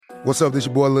What's up, this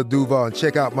your boy Lil Duval, and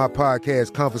check out my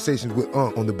podcast, Conversations with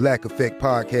Unc, on the Black Effect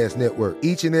Podcast Network.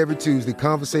 Each and every Tuesday,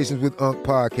 Conversations with Unc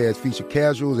podcast feature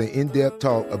casuals and in-depth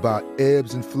talk about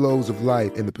ebbs and flows of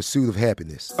life and the pursuit of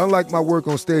happiness. Unlike my work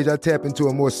on stage, I tap into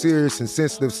a more serious and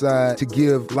sensitive side to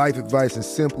give life advice and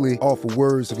simply offer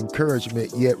words of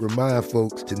encouragement, yet remind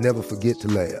folks to never forget to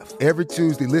laugh. Every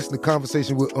Tuesday, listen to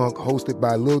Conversations with Unc, hosted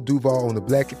by Lil Duval on the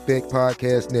Black Effect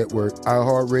Podcast Network,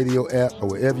 iHeartRadio app, or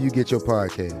wherever you get your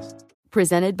podcasts.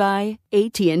 Presented by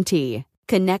AT&T.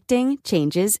 Connecting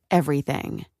changes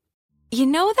everything. You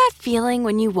know that feeling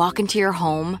when you walk into your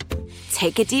home,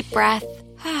 take a deep breath,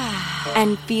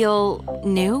 and feel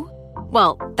new?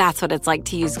 Well, that's what it's like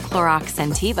to use Clorox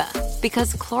Scentiva.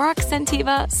 Because Clorox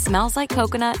Scentiva smells like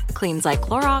coconut, cleans like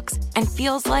Clorox, and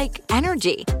feels like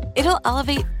energy. It'll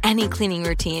elevate any cleaning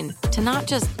routine to not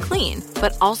just clean,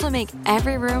 but also make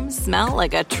every room smell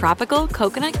like a tropical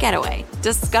coconut getaway.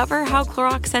 Discover how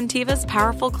Clorox Scentiva's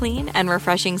powerful clean and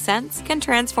refreshing scents can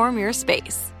transform your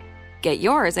space. Get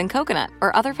yours in coconut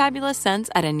or other fabulous scents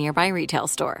at a nearby retail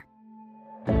store.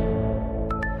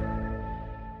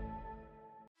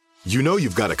 You know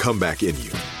you've got a comeback in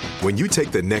you. When you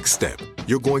take the next step,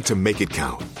 you're going to make it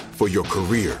count. For your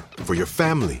career, for your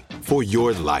family, for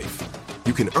your life.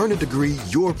 You can earn a degree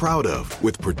you're proud of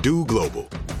with Purdue Global.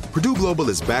 Purdue Global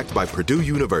is backed by Purdue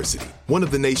University, one of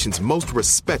the nation's most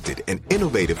respected and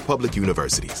innovative public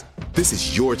universities. This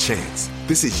is your chance.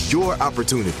 This is your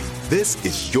opportunity. This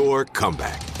is your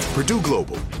comeback. Purdue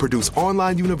Global, Purdue's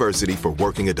online university for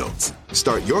working adults.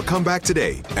 Start your comeback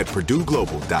today at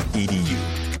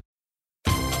purdueglobal.edu.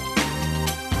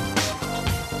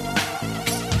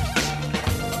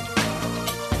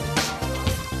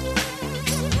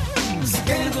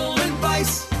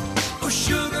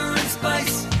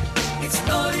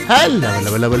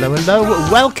 Hello.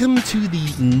 Welcome to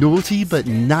the Naughty But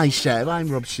Nice Show. I'm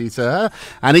Rob Shooter,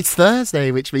 and it's Thursday,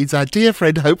 which means our dear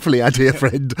friend, hopefully our dear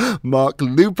friend, Mark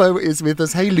Lupo is with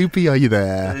us. Hey, Loopy, are you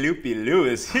there? Loopy Lou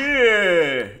is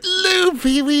here.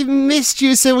 Loopy, we missed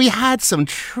you. So we had some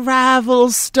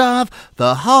travel stuff,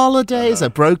 the holidays, a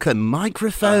broken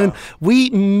microphone. We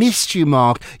missed you,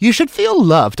 Mark. You should feel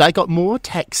loved. I got more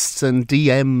texts and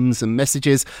DMs and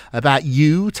messages about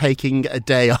you taking a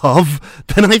day off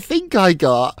than I think I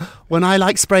got when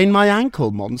I sprained my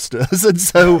ankle, monsters. And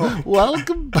so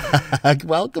welcome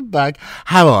back.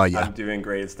 How are you? I'm doing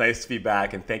great. It's nice to be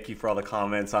back, and thank you for all the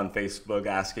comments on Facebook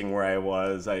asking where I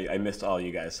was. I missed all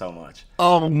you guys so much.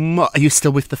 Oh, are you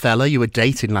still with the fella you were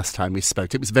dating last time we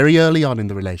spoke? It was very early on in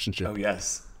the relationship. Oh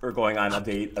yes, we're going on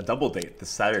a double date this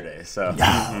Saturday. So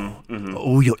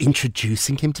Oh, you're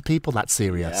introducing him to people? That's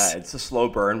serious. Yeah, it's a slow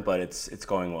burn, but it's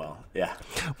going well. Yeah.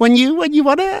 When you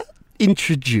want to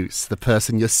introduce the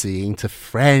person you're seeing to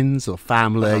friends or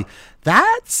family,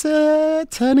 that's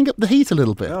turning up the heat a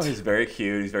little bit. No, he's very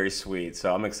cute. He's very sweet.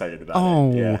 So I'm excited about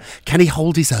it. Yeah. Can he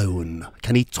hold his own?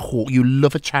 Can he talk? You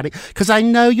love a chatty. Because I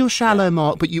know you're shallow,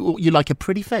 Mark, but you like a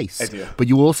pretty face. I do. But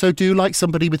you also do like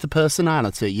somebody with a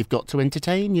personality. You've got to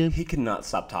entertain you. He cannot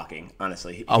stop talking,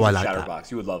 honestly. He's I like chatterbox.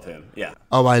 that. You would love him. Yeah.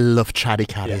 Oh, I love chatty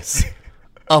catties. Yes.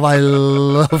 Oh, I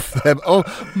love them. Oh,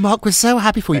 Mark, we're so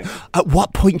happy for you. At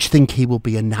what point do you think he will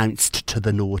be announced to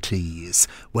the naughties?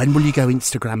 When will you go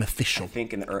Instagram official? I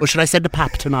think Or should I send a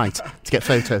pap tonight to get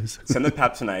photos? Send the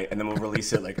pap tonight, and then we'll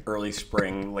release it early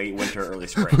spring, late winter, early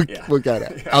spring. Yeah. We'll get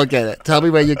it. I'll get it. Tell me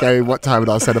where you're going, what time, and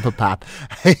I'll set up a pap.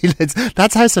 Hey,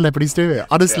 that's how celebrities do it.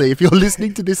 Honestly, if you're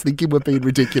listening to this thinking we're being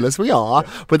ridiculous, we are.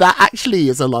 But that actually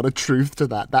is a lot of truth to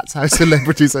that. That's how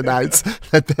celebrities announce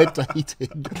that they're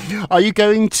dating. Are you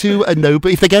going to a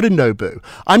Nobu? If they go to Nobu,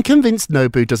 I'm convinced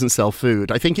Nobu doesn't sell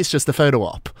food. I think it's just a photo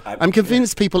op. I'm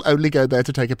convinced people only go there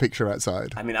to take a picture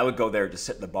outside. I mean, I would go there to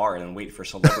sit in the bar and then wait for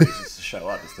celebrities just to show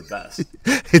up. It's the best.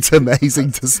 It's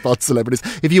amazing to spot celebrities.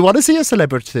 If you want to see a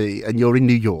celebrity and you're in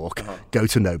New York, go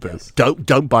to Nobu. Yes.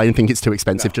 Don't buy and think it's too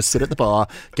expensive. No. Just sit at the bar,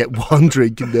 get one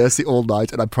drink, and nurse it all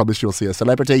night, and I promise you'll see a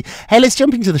celebrity. Hey, let's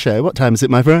jump into the show. What time is it,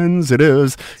 my friends? It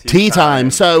is tea time.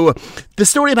 So the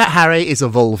story about Harry is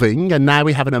evolving, and now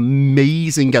we have an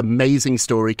amazing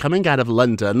story coming out of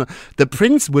London that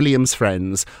Prince William's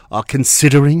friends are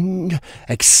considering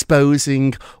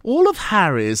exposing all of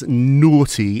Harry's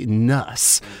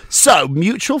naughtiness. So,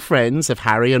 mutual friends of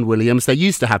Harry and Williams, they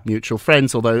used to have mutual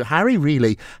friends, although Harry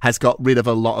really has got rid of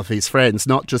a lot of his friends,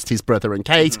 not just his brother and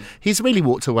Kate. He's really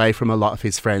walked away from a lot of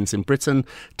his friends in Britain.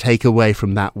 Take away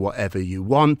from that whatever you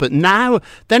want. But now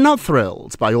they're not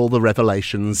thrilled by all the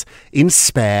revelations in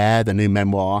Spare, the new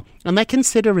memoir, and they're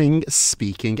considering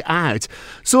speaking out.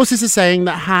 Sources are saying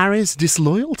that Harry's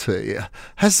disloyalty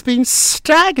has been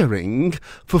staggering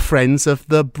for friends of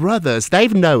the brothers.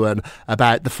 They've known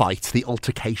about the fight, the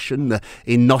altercation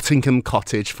in Nottingham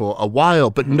Cottage for a while,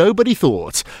 but nobody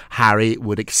thought Harry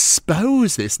would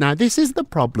expose this. Now, this is the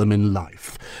problem in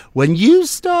life. When you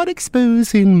start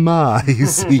exposing my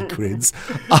secrets,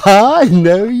 I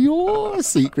know your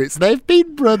secrets. They've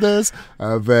been brothers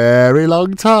a very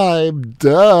long time.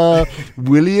 Duh.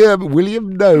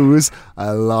 William knows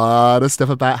a lot of stuff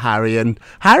about Harry, and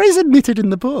Harry's admitted in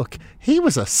the book he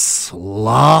was a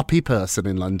sloppy person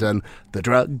in London. The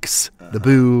drugs, the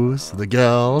booze, the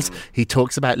girls. He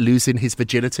talks about losing his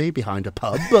virginity behind a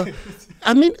pub.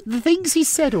 I mean, the things he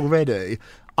said already,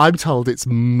 I'm told it's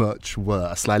much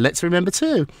worse. Like, let's remember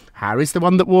too, Harry's the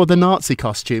one that wore the Nazi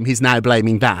costume. He's now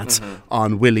blaming that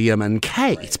on William and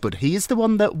Kate, but he's the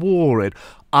one that wore it.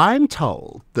 I'm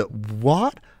told that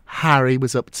what Harry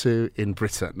was up to in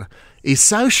Britain is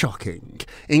so shocking,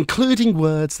 including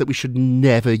words that we should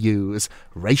never use,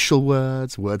 racial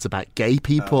words, words about gay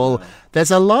people. There's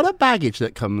a lot of baggage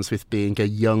that comes with being a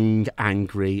young,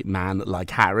 angry man like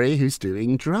Harry who's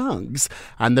doing drugs.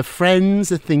 And the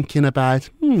friends are thinking about,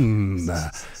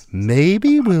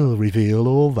 maybe we'll reveal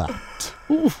all that.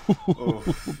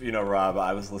 Oof. You know, Rob,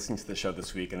 I was listening to the show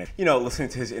this week, and listening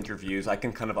to his interviews, I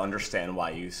can kind of understand why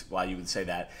you would say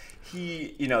that.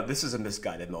 He, this is a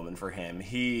misguided moment for him.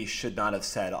 He should not have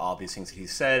said all these things that he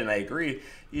said, and I agree.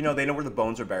 They know where the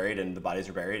bones are buried and the bodies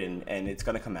are buried, and it's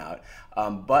going to come out.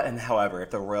 However, if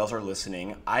the royals are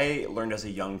listening, I learned as a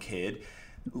young kid,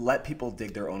 let people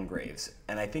dig their own graves.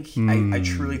 And I think I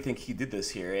truly think he did this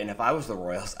here. And if I was the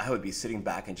royals, I would be sitting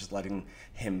back and just letting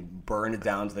him burn it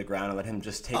down to the ground and let him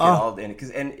just take it all in.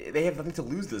 And they have nothing to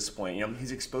lose at this point.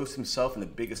 He's exposed himself in the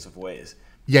biggest of ways.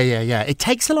 Yeah. It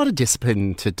takes a lot of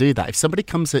discipline to do that. If somebody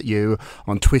comes at you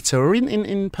on Twitter or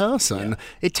in person,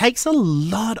 it takes a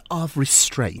lot of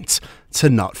restraint to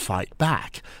not fight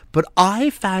back. But I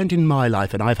found in my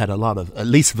life, and I've had a lot of at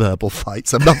least verbal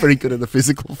fights. I'm not very good at a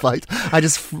physical fight. I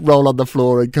just roll on the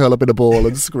floor and curl up in a ball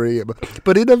and scream.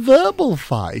 But in a verbal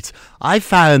fight, I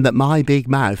found that my big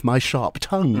mouth, my sharp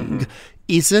tongue,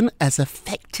 isn't as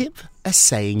effective as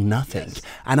saying nothing. Yes.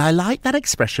 And I like that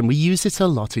expression. We use it a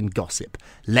lot in gossip.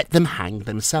 Let them hang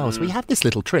themselves. We have this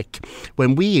little trick.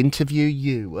 When we interview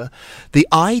you, the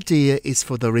idea is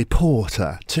for the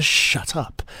reporter to shut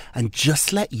up and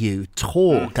just let you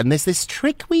talk. And there's this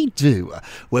trick we do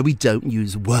where we don't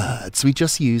use words. We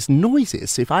just use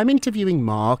noises. So if I'm interviewing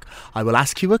Mark, I will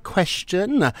ask you a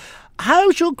question.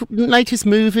 How's your latest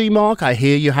movie, Mark? I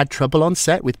hear you had trouble on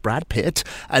set with Brad Pitt.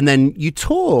 And then you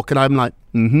talk, and I'm like,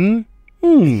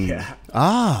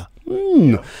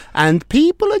 And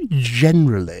people are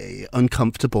generally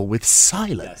uncomfortable with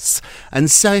silence. Yes.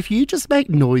 And so if you just make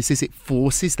noises, it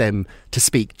forces them to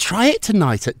speak. Try it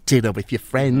tonight at dinner with your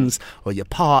friends or your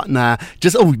partner.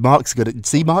 Mark's good at...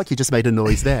 See, Mark, you just made a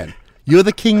noise then. You're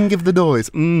the king of the noise.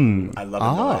 I love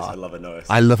a noise. I love a noise.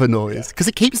 I love a noise because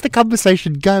it keeps the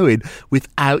conversation going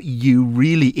without you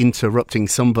really interrupting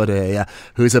somebody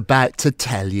who's about to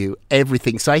tell you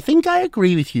everything. So I think I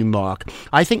agree with you, Mark.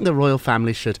 I think the royal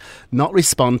family should not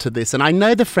respond to this. And I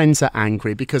know the friends are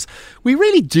angry because we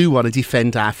really do want to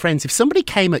defend our friends. If somebody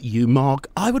came at you, Mark,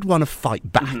 I would want to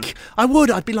fight back. I would.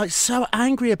 I'd be like so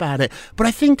angry about it. But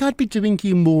I think I'd be doing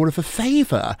you more of a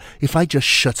favour if I just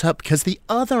shut up, because the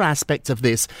other aspect of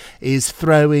this is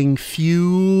throwing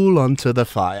fuel onto the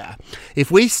fire.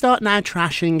 If we start now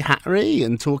trashing Harry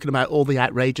and talking about all the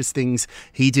outrageous things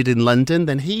he did in London,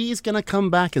 then he's going to come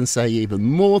back and say even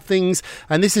more things,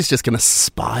 and this is just going to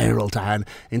spiral down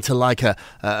into like a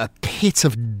pit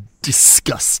of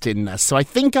disgustingness. So I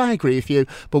think I agree with you,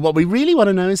 but what we really want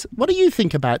to know is, what do you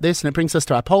think about this? And it brings us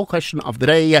to our poll question of the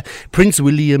day. Prince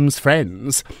William's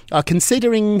friends are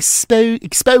considering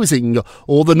exposing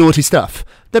all the naughty stuff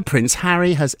that Prince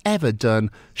Harry has ever done.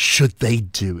 Should they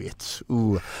do it?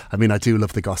 Ooh, I mean, I do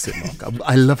love the gossip, Mark.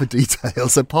 I love a detail.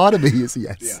 So part of me is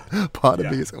yes. Part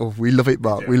of me is, we love it,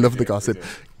 Mark. We love the gossip.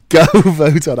 Go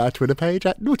vote on our Twitter page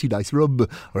at Naughty Nice Rum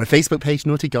or our Facebook page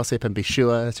Naughty Gossip, and be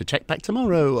sure to check back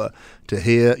tomorrow to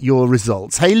hear your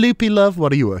results. Hey, Loopy Love,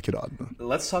 what are you working on?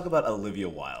 Let's talk about Olivia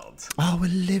Wilde. Oh,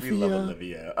 Olivia. We love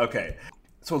Olivia. Okay.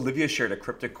 So Olivia shared a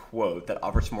cryptic quote that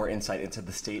offers more insight into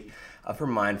the state of her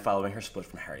mind following her split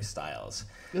from Harry Styles.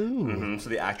 So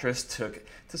the actress took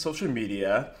to social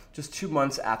media just 2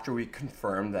 months after we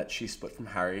confirmed that she split from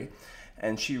Harry,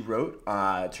 and she wrote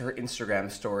to her Instagram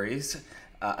stories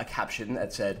a caption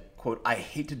that said, quote, "I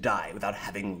hate to die without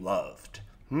having loved."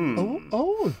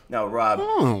 Now,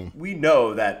 Rob, we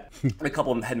know that the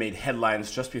couple had made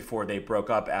headlines just before they broke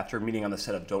up after meeting on the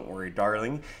set of Don't Worry,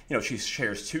 Darling. You know, she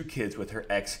shares 2 kids with her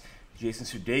ex, Jason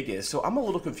Sudeikis. So I'm a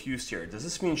little confused here. Does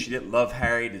this mean she didn't love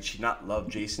Harry? Did she not love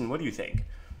Jason? What do you think?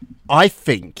 I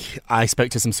think I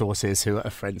spoke to some sources who are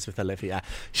friends with Olivia.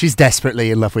 She's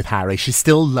desperately in love with Harry. She's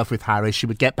still in love with Harry. She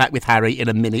would get back with Harry in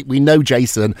a minute. We know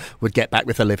Jason would get back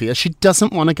with Olivia. She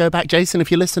doesn't want to go back. Jason, if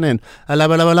you're listening,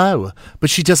 hello. But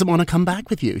she doesn't want to come back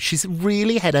with you. She's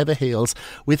really head over heels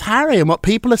with Harry. And what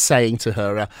people are saying to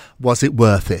her, was it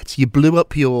worth it? You blew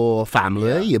up your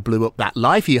family. You blew up that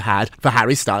life you had for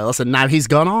Harry Styles. And now he's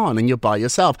gone on and you're by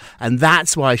yourself. And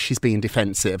that's why she's being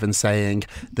defensive and saying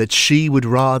that she would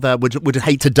would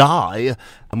hate to die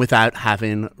and without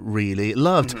having really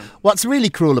loved. What's really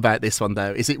cruel about this one,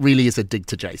 though, is it really is a dig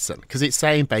to Jason, because it's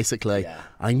saying basically,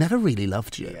 I never really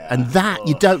loved you. And that,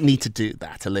 you don't need to do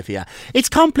that, Olivia. It's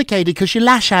complicated because you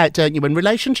lash out, don't you? When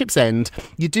relationships end,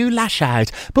 you do lash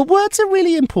out. But words are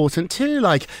really important too.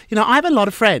 Like, you know, I have a lot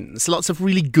of friends, lots of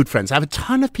really good friends. I have a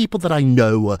ton of people that I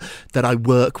know, that I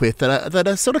work with, that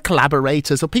are sort of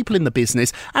collaborators or people in the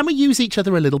business, and we use each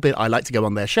other a little bit. I like to go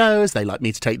on their shows. They like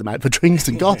me to take them out for drinks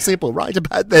and gossip or write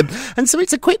about them. And so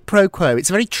it's a quid pro quo. It's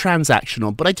very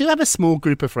transactional. But I do have a small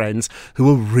group of friends who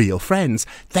are real friends.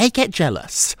 They get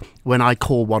jealous when I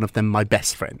call one of them my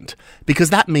best friend,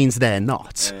 because that means they're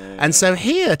not. And so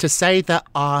here to say that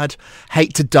I'd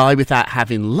hate to die without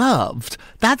having loved,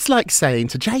 that's like saying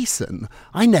to Jason,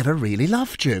 I never really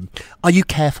loved you. Are you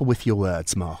careful with your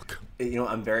words, Mark? You know,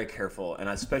 I'm very careful, and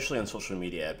especially on social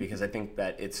media, because I think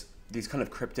that it's these kind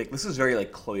of cryptic, this is very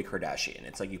like Khloe Kardashian.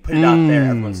 It's like you put it out there,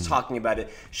 everyone's talking about it.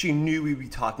 She knew we'd be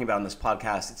talking about it on this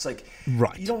podcast. It's like,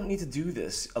 you don't need to do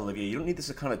this, Olivia. You don't need this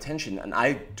kind of attention. And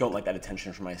I don't like that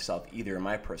attention for myself either in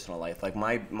my personal life. Like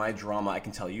my drama, I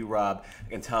can tell you, Rob, I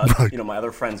can tell, you know, my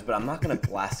other friends, but I'm not going to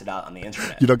blast it out on the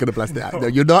internet. You're not going to blast it out. No,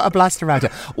 you're not a blaster outer.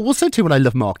 Also, too, what I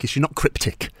love, Mark, is you're not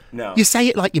cryptic. No. You say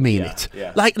it like you mean it.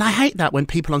 Yeah. Like, and I hate that when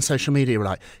people on social media are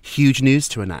like, huge news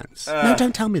to announce. No,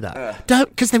 don't tell me that. Don't,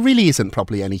 because there really isn't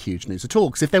probably any huge news at all.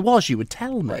 Because if there was, you would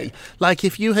tell me. Right. Like,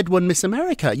 if you had won Miss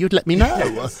America, you'd let me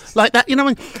know. Like that, you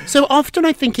know. So often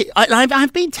I think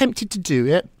I've been tempted to do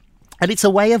it. And it's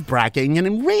a way of bragging,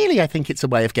 and really I think it's a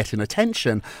way of getting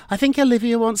attention. I think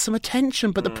Olivia wants some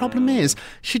attention, but the problem is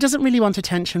she doesn't really want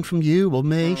attention from you or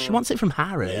me. She wants it from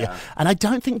Harry. Yeah. And I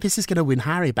don't think this is going to win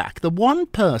Harry back. The one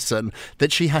person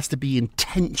that she has to be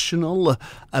intentional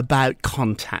about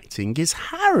contacting is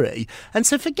Harry. And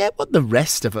so forget what the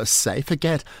rest of us say.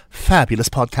 Forget fabulous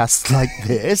podcasts like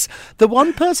this. The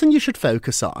one person you should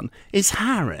focus on is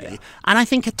Harry. Yeah. And I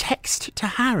think a text to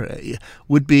Harry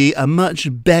would be a much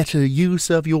better use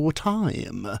of your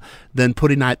time than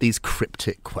putting out these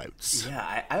cryptic quotes.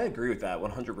 Yeah, I agree with that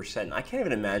 100%. I can't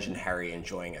even imagine Harry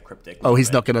enjoying a cryptic moment. Oh,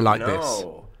 he's not going to like this.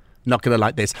 Not going to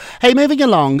like this. Hey, moving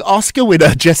along, Oscar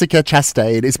winner Jessica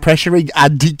Chastain is pressuring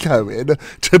Andy Cohen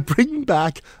to bring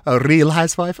back a Real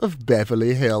Housewife of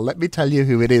Beverly Hills. Let me tell you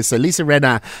who it is. So Lisa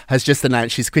Rinna has just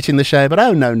announced she's quitting the show, but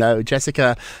oh no,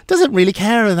 Jessica doesn't really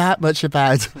care that much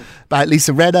about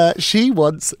Lisa Rinna. She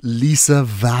wants Lisa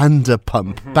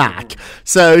Vanderpump back.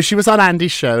 So she was on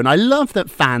Andy's show, and I love that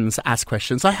fans ask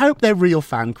questions. I hope they're real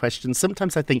fan questions.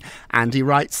 Sometimes I think Andy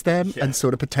writes them and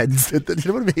sort of pretends that,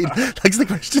 you know what I mean? Like the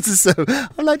questions. So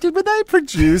I'm like, were they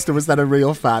produced or was that a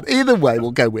real fan? Either way,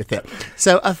 we'll go with it.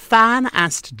 So a fan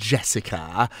asked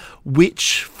Jessica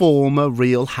which former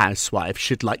Real Housewife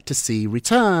she'd like to see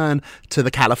return to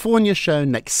the California show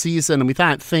next season. And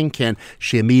without thinking,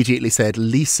 she immediately said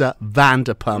Lisa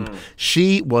Vanderpump.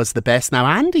 She was the best. Now,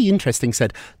 Andy, interesting,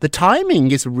 said the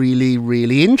timing is really,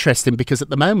 really interesting because at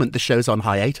the moment the show's on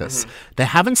hiatus. They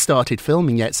haven't started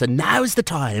filming yet. So now's the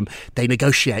time they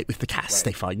negotiate with the cast.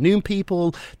 They find new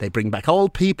people. They bring back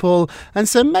old people. And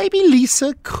so maybe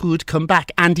Lisa could come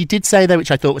back. Andy did say, though,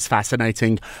 which I thought was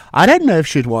fascinating, I don't know if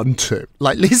she'd want to.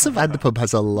 Like, Lisa Vanderpump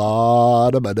has a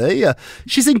lot of money.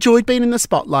 She's enjoyed being in the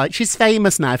spotlight. She's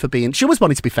famous now for being... She always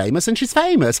wanted to be famous, and she's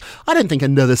famous. I don't think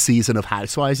another season of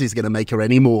Housewives is going to make her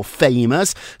any more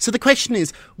famous. So the question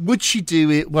is, would she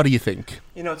do it? What do you think?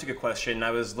 You know, it's a good question.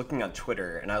 I was looking on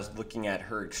Twitter, and I was looking at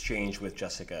her exchange with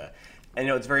Jessica. And,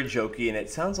 you know, it's very jokey, and it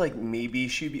sounds like maybe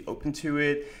she'd be open to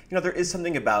it. You know, there is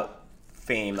something about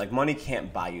fame. Like, money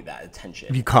can't buy you that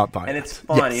attention. You can't buy it. And it's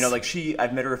fun. Yes. You know, like,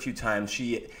 I've met her a few times.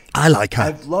 I like her.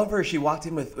 I love her. She walked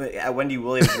in with, at Wendy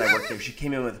Williams when I worked there, she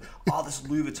came in with all this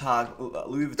Louis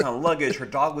Vuitton luggage. Her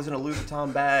dog was in a Louis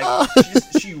Vuitton bag.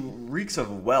 She reeks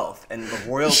of wealth and the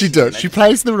royalty. She does. She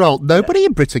plays the role. Nobody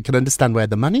in Britain can understand where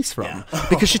the money's from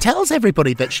because she tells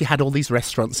everybody that she had all these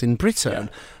restaurants in Britain.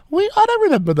 I don't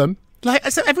remember them. Like,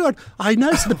 so everyone, I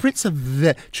know, so the Brits are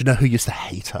do you know who used to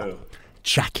hate her? Who?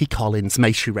 Jackie Collins,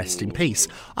 may she rest in peace.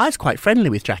 I was quite friendly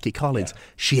with Jackie Collins. Yeah.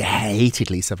 She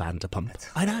hated Lisa Vanderpump.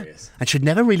 I know. And she'd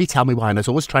never really tell me why, and I was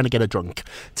always trying to get her drunk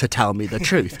to tell me the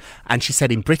truth. And she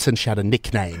said in Britain she had a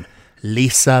nickname,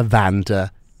 Lisa Vander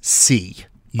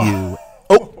C-U.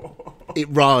 Oh, it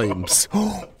rhymes.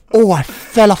 Oh, I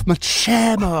fell off my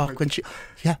chair, Mark, when she...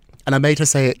 Yeah. And I made her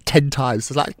say it 10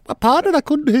 times. I was like, pardon, I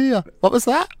couldn't hear. What was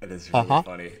that? It is really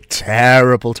funny.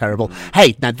 Terrible, terrible.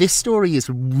 Hey, now this story is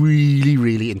really,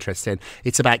 really interesting.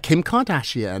 It's about Kim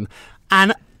Kardashian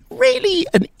and really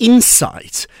an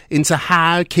insight into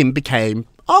how Kim became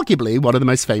arguably one of the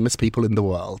most famous people in the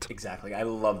world. Exactly. I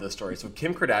love this story. So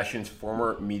Kim Kardashian's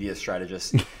former media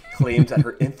strategist claims that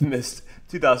her infamous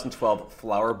 2012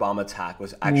 flower bomb attack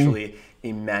was actually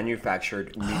a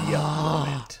manufactured media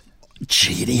moment.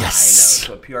 Genius. I know.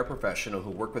 So a PR professional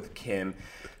who worked with Kim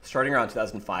starting around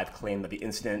 2005 claimed that the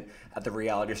incident at the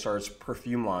reality star's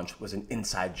perfume launch was an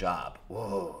inside job.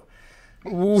 Whoa.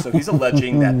 So he's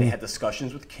alleging that they had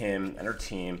discussions with Kim and her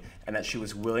team and that she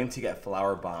was willing to get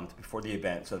flower bombed before the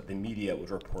event so that the media would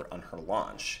report on her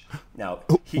launch. Now,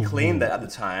 he claimed that at the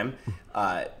time,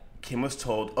 Kim was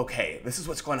told, okay, this is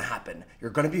what's going to happen.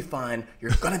 You're going to be fine. You're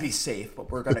going to be safe,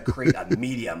 but we're going to create a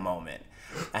media moment.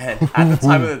 And at the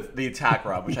time of the attack,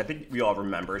 Rob, which I think we all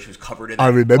remember, she was covered in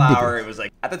flour. It was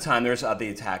like at the time there was the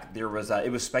attack. There was it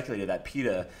was speculated that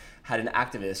PETA had an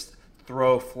activist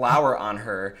throw flour on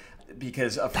her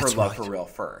because of her love for real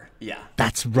fur. Yeah,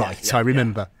 that's right. Yeah, I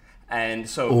remember. Yeah. And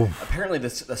so apparently the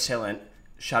assailant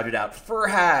shouted out "fur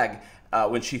hag"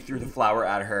 when she threw the flour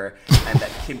at her, and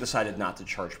that Kim decided not to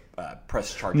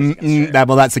press charges against her.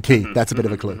 Well, that's a key. That's a bit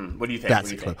of a clue. What do you think?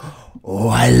 That's a clue. Oh,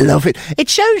 I love it. It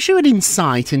shows you an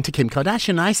insight into Kim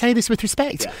Kardashian. I say this with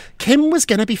respect. Yeah. Kim was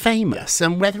going to be famous,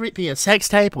 and whether it be a sex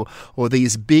tape or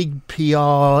these big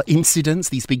PR incidents,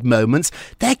 these big moments,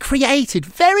 they're created.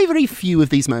 Very, very few of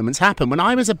these moments happen. When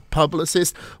I was a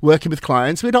publicist working with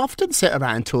clients, we'd often sit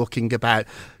around talking about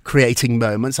creating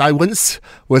moments. I once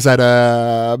was at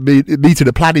a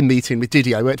planning meeting with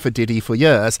Diddy. I worked for Diddy for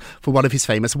years for one of his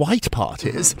famous white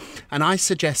parties, and I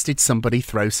suggested somebody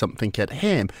throw something at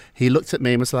him. He looked at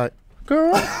me and was like,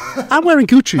 girl, I'm wearing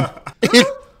Gucci.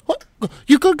 What?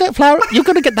 You're going to get flour? You're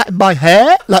going to get that in my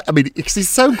hair? Like, I mean, he's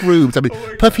so groomed. I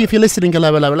mean, Puffy, if you're listening,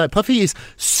 hello. Puffy is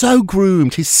so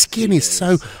groomed. His skin is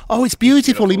so, it's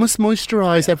beautiful. He must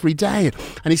moisturise every day.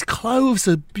 And his clothes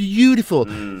are beautiful.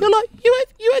 You're like,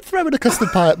 you ain't throwing a custard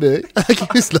pie at me.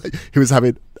 He was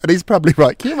having, and he's probably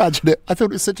right. Can you imagine it? I thought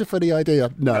it was such a funny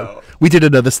idea. No. We did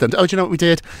another stunt. Oh, do you know what we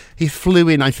did? He flew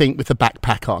in, I think, with a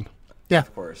backpack on. Yeah,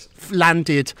 of course.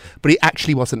 Landed, but it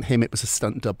actually wasn't him. It was a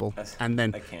stunt double. And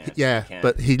then,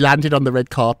 but he landed on the red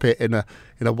carpet in a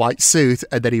white suit,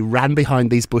 and then he ran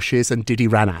behind these bushes, and Diddy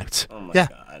ran out. Oh my God.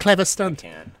 Clever stunt.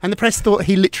 And the press thought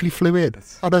he literally flew in.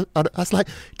 I was like,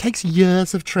 it takes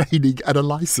years of training and a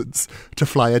license to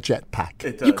fly a jetpack.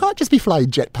 It does. You can't just be flying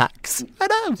jetpacks. I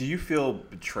know. Do you feel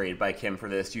betrayed by Kim for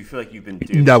this? Do you feel like you've been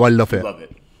duped? No, I love it.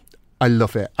 I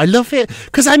love it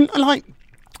because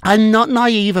I'm not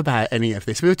naive about any of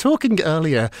this. We were talking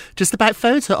earlier just about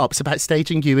photo ops, about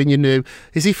staging you and your new...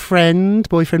 Is he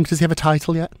boyfriend? Does he have a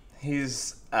title yet?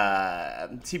 He's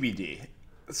TBD.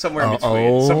 Somewhere in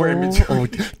between. Oh,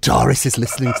 Doris is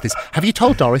listening to this. Have you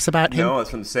told Doris about him? No,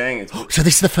 that's what I'm saying. So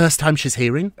this is the first time she's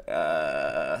hearing?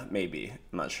 Maybe.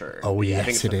 I'm not sure. Oh, yeah, yes, I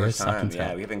think it's it the is. first time.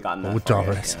 Yeah, we haven't gotten that far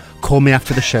Doris. yet, yeah. Call me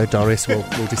after the show, Doris. We'll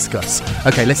discuss.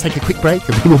 Okay, let's take a quick break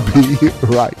and we will be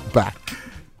right back.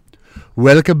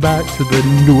 Welcome back to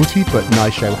the Naughty But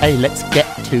Nice Show. Hey, let's get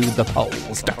to the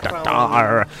polls.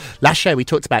 Last show we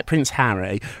talked about Prince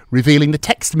Harry revealing the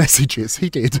text messages he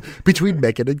did between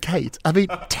Meghan and Kate. I mean,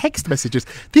 text messages.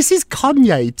 This is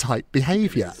Kanye-type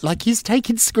behaviour. Like, he's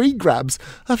taking screen grabs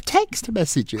of text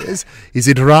messages. Is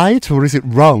it right or is it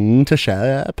wrong to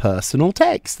share a personal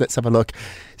text? Let's have a look.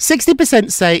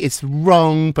 60% say it's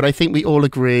wrong, but I think we all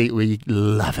agree we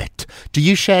love it. Do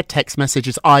you share text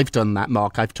messages? I've done that,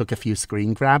 Mark. I've took a few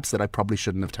screen grabs that I probably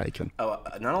shouldn't have taken. Oh,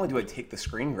 not only do I take the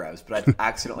screen grabs, but I've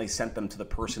accidentally sent them to the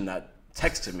person that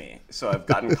texted me. So I've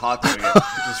gotten caught doing it,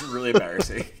 which is really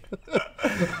embarrassing.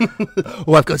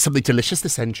 Oh, I've got something delicious to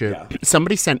send you. Yeah.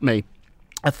 Somebody sent me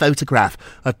a photograph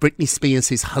of Britney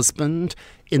Spears' husband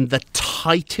in the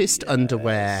tightest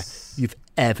underwear you've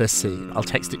ever seen. I'll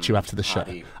text it to you after the show.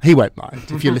 Hottie. He won't mind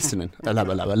if you're listening.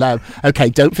 Hello. Okay,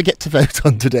 don't forget to vote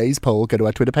on today's poll. Go to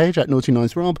our Twitter page at Naughty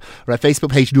Nice Rob or our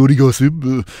Facebook page Naughty Gossip,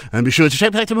 and be sure to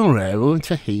check back tomorrow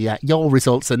to hear your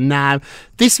results. And now,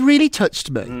 this really touched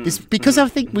me. Because I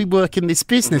think we work in this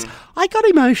business, I got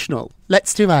emotional.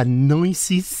 Let's do our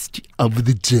nicest of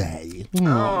the day.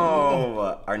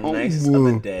 Our nicest of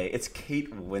the day. It's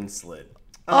Kate Winslet.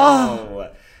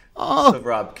 So,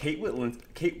 Rob, Kate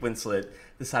Winslet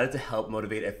decided to help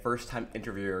motivate a first-time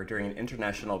interviewer during an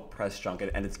international press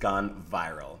junket, and it's gone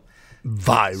viral.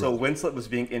 So Winslet was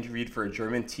being interviewed for a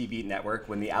German TV network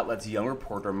when the outlet's young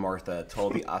reporter Martha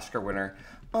told the Oscar winner,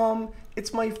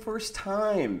 it's my first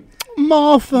time.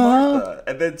 Martha.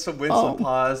 And then so Winslet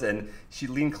paused and she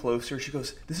leaned closer. She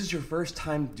goes, this is your first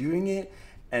time doing it?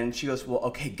 And she goes, well,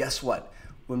 okay, guess what?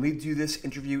 When we do this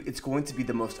interview, it's going to be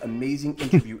the most amazing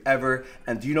interview ever.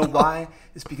 And do you know why?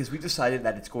 It's because we decided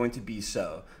that it's going to be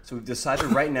so. So we've decided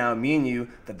right now, me and you,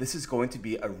 that this is going to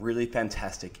be a really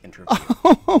fantastic interview.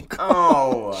 Oh, God.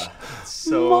 Oh, it's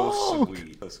so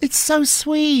sweet. It's so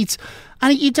sweet.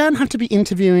 And you don't have to be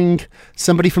interviewing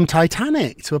somebody from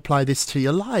Titanic to apply this to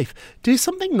your life. Do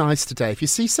something nice today. If you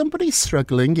see somebody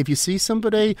struggling, if you see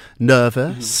somebody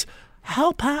nervous,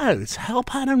 help out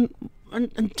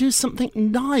and do something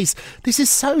nice. This is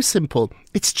so simple.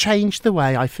 It's changed the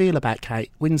way I feel about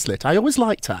Kate Winslet. I always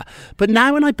liked her. But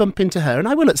now when I bump into her, and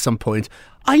I will at some point,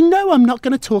 I know I'm not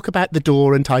going to talk about The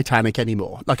Door and Titanic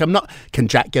anymore. Like, I'm not, can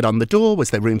Jack get on the door?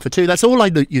 Was there room for two? That's all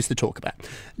I used to talk about.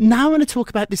 Now I'm going to talk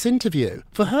about this interview.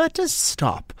 For her to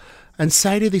stop and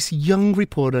say to this young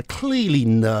reporter, clearly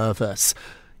nervous,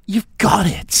 you've got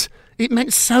it. It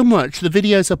meant so much. The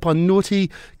video's up on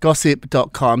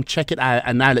naughtygossip.com. Check it out.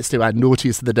 And now let's do our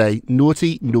naughtiest of the day.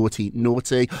 Naughty.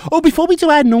 Oh, before we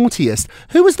do our naughtiest,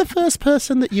 who was the first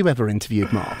person that you ever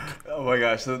interviewed, Mark? Oh my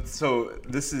gosh. So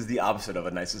this is the opposite of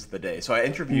a nicest of the day. So I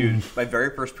interviewed, my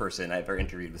very first person I ever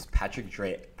interviewed was Patrick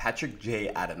J.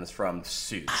 Adams from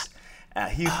Suits.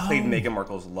 He played Meghan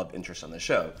Markle's love interest on the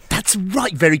show. That's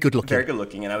right. Very good looking. Very good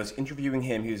looking. And I was interviewing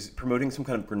him. He was promoting some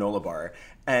kind of granola bar.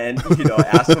 And, I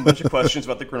asked him a bunch of questions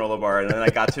about the granola bar. And then I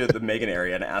got to the Meghan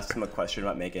area and I asked him a question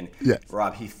about Meghan. Yes.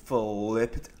 Rob, he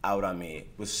flipped out on me. It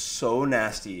was so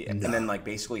nasty. And then,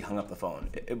 basically hung up the phone.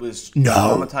 It was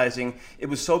traumatizing. It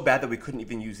was so bad that we couldn't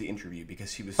even use the interview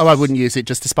because he was... I wouldn't use it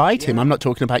just to spite him. I'm not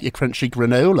talking about your crunchy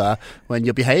granola when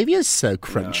your behaviour's so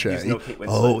crunchy. He's no Kate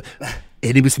Winslet.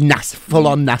 And it was full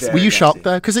on nasty. Were you shocked nasty.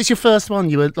 though? Because it's your first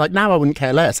one. You were like, now I wouldn't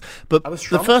care less. But I was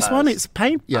the first one, traumatized. it's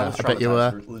pain. Yeah, I bet you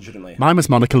were. Legitimately. Mine was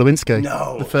Monica Lewinsky.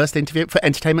 No. The first interview for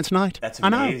Entertainment Tonight. That's I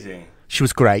know. amazing. She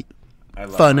was great. I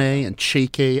love Funny and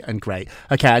cheeky and great.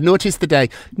 Okay, naughtiest the day.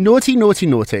 Naughty.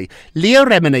 Leah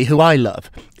Remini, who I love,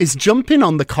 is jumping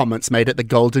on the comments made at the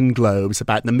Golden Globes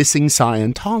about the missing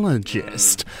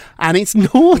Scientologist. And it's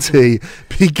naughty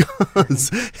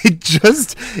because it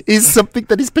just is something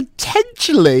that is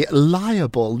potentially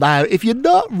liable. Now, if you're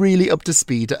not really up to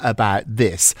speed about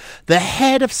this, the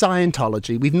head of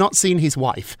Scientology, we've not seen his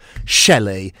wife,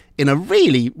 Shelley, in a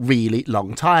really, really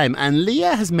long time. And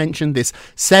Leah has mentioned this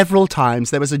several times.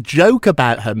 There was a joke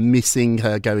about her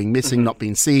going missing, not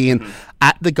being seen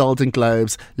at the Golden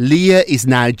Globes. Leah is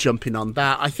now jumping on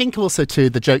that. I think also, too,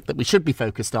 the joke that we should be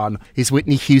focused on is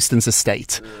Whitney Houston's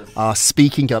estate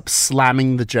speaking up,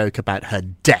 slamming the joke about her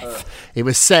death. It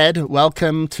was said,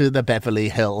 welcome to the Beverly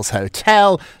Hills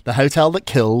Hotel, the hotel that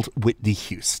killed Whitney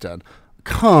Houston.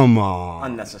 Come on.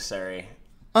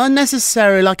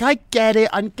 Unnecessary. Like, I get it.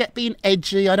 I get being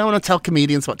edgy. I don't want to tell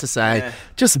comedians what to say.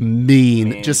 Just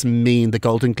mean. The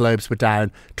Golden Globes were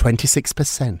down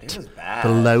 26%. It was bad. The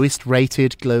lowest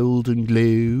rated Golden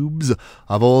Globes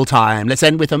of all time. Let's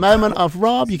end with a moment of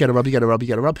Rob. You get a Rob.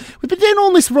 We've been doing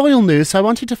all this royal news, so I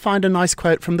wanted to find a nice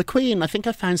quote from the Queen. I think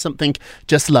I found something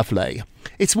just lovely.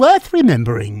 It's worth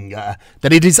remembering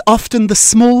that it is often the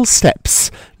small steps,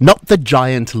 not the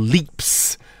giant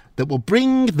leaps, that will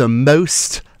bring the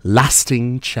most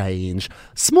lasting change.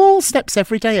 Small steps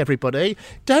every day, everybody.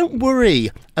 Don't worry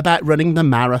about running the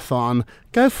marathon.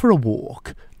 Go for a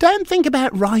walk. Don't think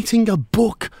about writing a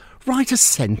book. Write a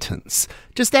sentence.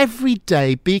 Just every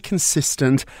day, be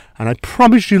consistent, and I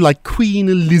promise you, like Queen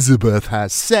Elizabeth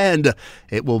has said,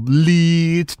 it will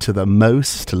lead to the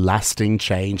most lasting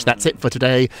change. That's it for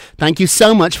today. Thank you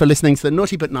so much for listening to the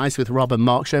Naughty But Nice with Rob and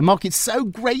Mark show. Mark, it's so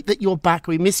great that you're back.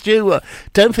 We missed you.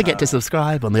 Don't forget to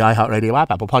subscribe on the iHeartRadio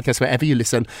app, Apple Podcasts, wherever you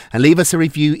listen, and leave us a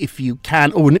review if you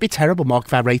can. Oh, wouldn't it be terrible, Mark,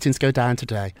 if our ratings go down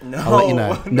today? No. I'll let you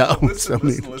know. No, Listen.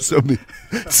 so mean.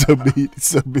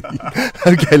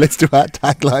 Okay, let's do our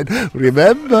tagline.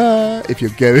 Remember, if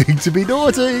you're going to be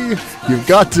naughty, you've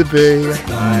got to be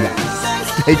nice.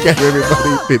 Take care,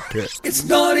 everybody. Pip, pip. It's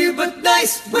naughty but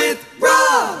nice with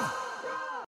Rob.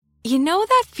 You know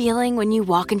that feeling when you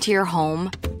walk into your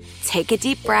home, take a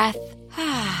deep breath,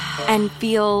 and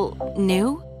feel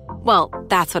new? Well,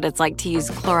 that's what it's like to use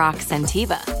Clorox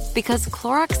Scentiva. Because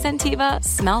Clorox Scentiva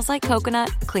smells like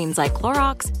coconut, cleans like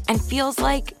Clorox, and feels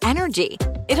like energy.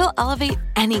 It'll elevate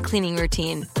any cleaning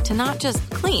routine to not just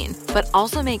clean, but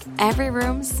also make every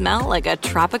room smell like a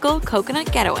tropical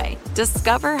coconut getaway.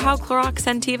 Discover how Clorox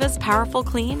Scentiva's powerful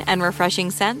clean and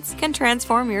refreshing scents can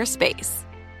transform your space.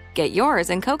 Get yours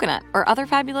in coconut or other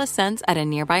fabulous scents at a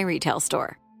nearby retail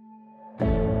store.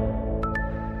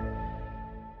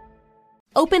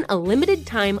 Open a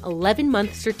limited-time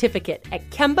 11-month certificate at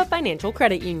Kemba Financial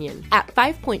Credit Union. At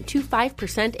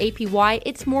 5.25% APY,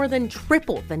 it's more than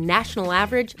triple the national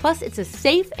average, plus it's a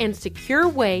safe and secure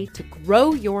way to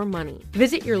grow your money.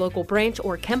 Visit your local branch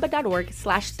or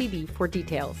kemba.org/cb for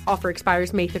details. Offer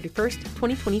expires May 31st,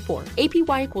 2024.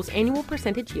 APY equals annual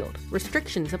percentage yield.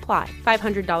 Restrictions apply.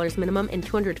 $500 minimum and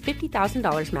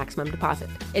 $250,000 maximum deposit.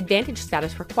 Advantage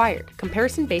status required.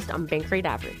 Comparison based on bank rate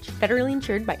average. Federally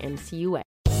insured by NCUA.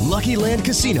 Lucky Land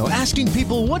Casino, asking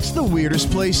people, what's the weirdest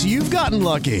place you've gotten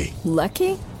lucky?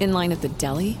 Lucky? In line at the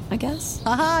deli, I guess?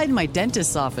 Aha, in my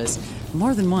dentist's office.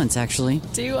 More than once, actually.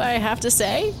 Do I have to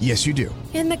say? Yes, you do.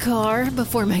 In the car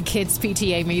before my kids'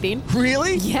 PTA meeting.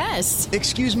 Really? Yes.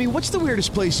 Excuse me, what's the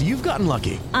weirdest place you've gotten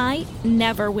lucky? I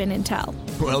never win and tell.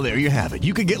 Well, there you have it.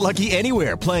 You can get lucky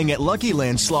anywhere, playing at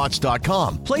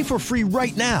LuckyLandSlots.com. Play for free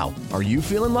right now. Are you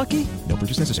feeling lucky? No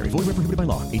purchase necessary. Void where prohibited by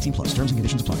law. 18+. Terms and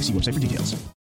conditions apply. See website for details.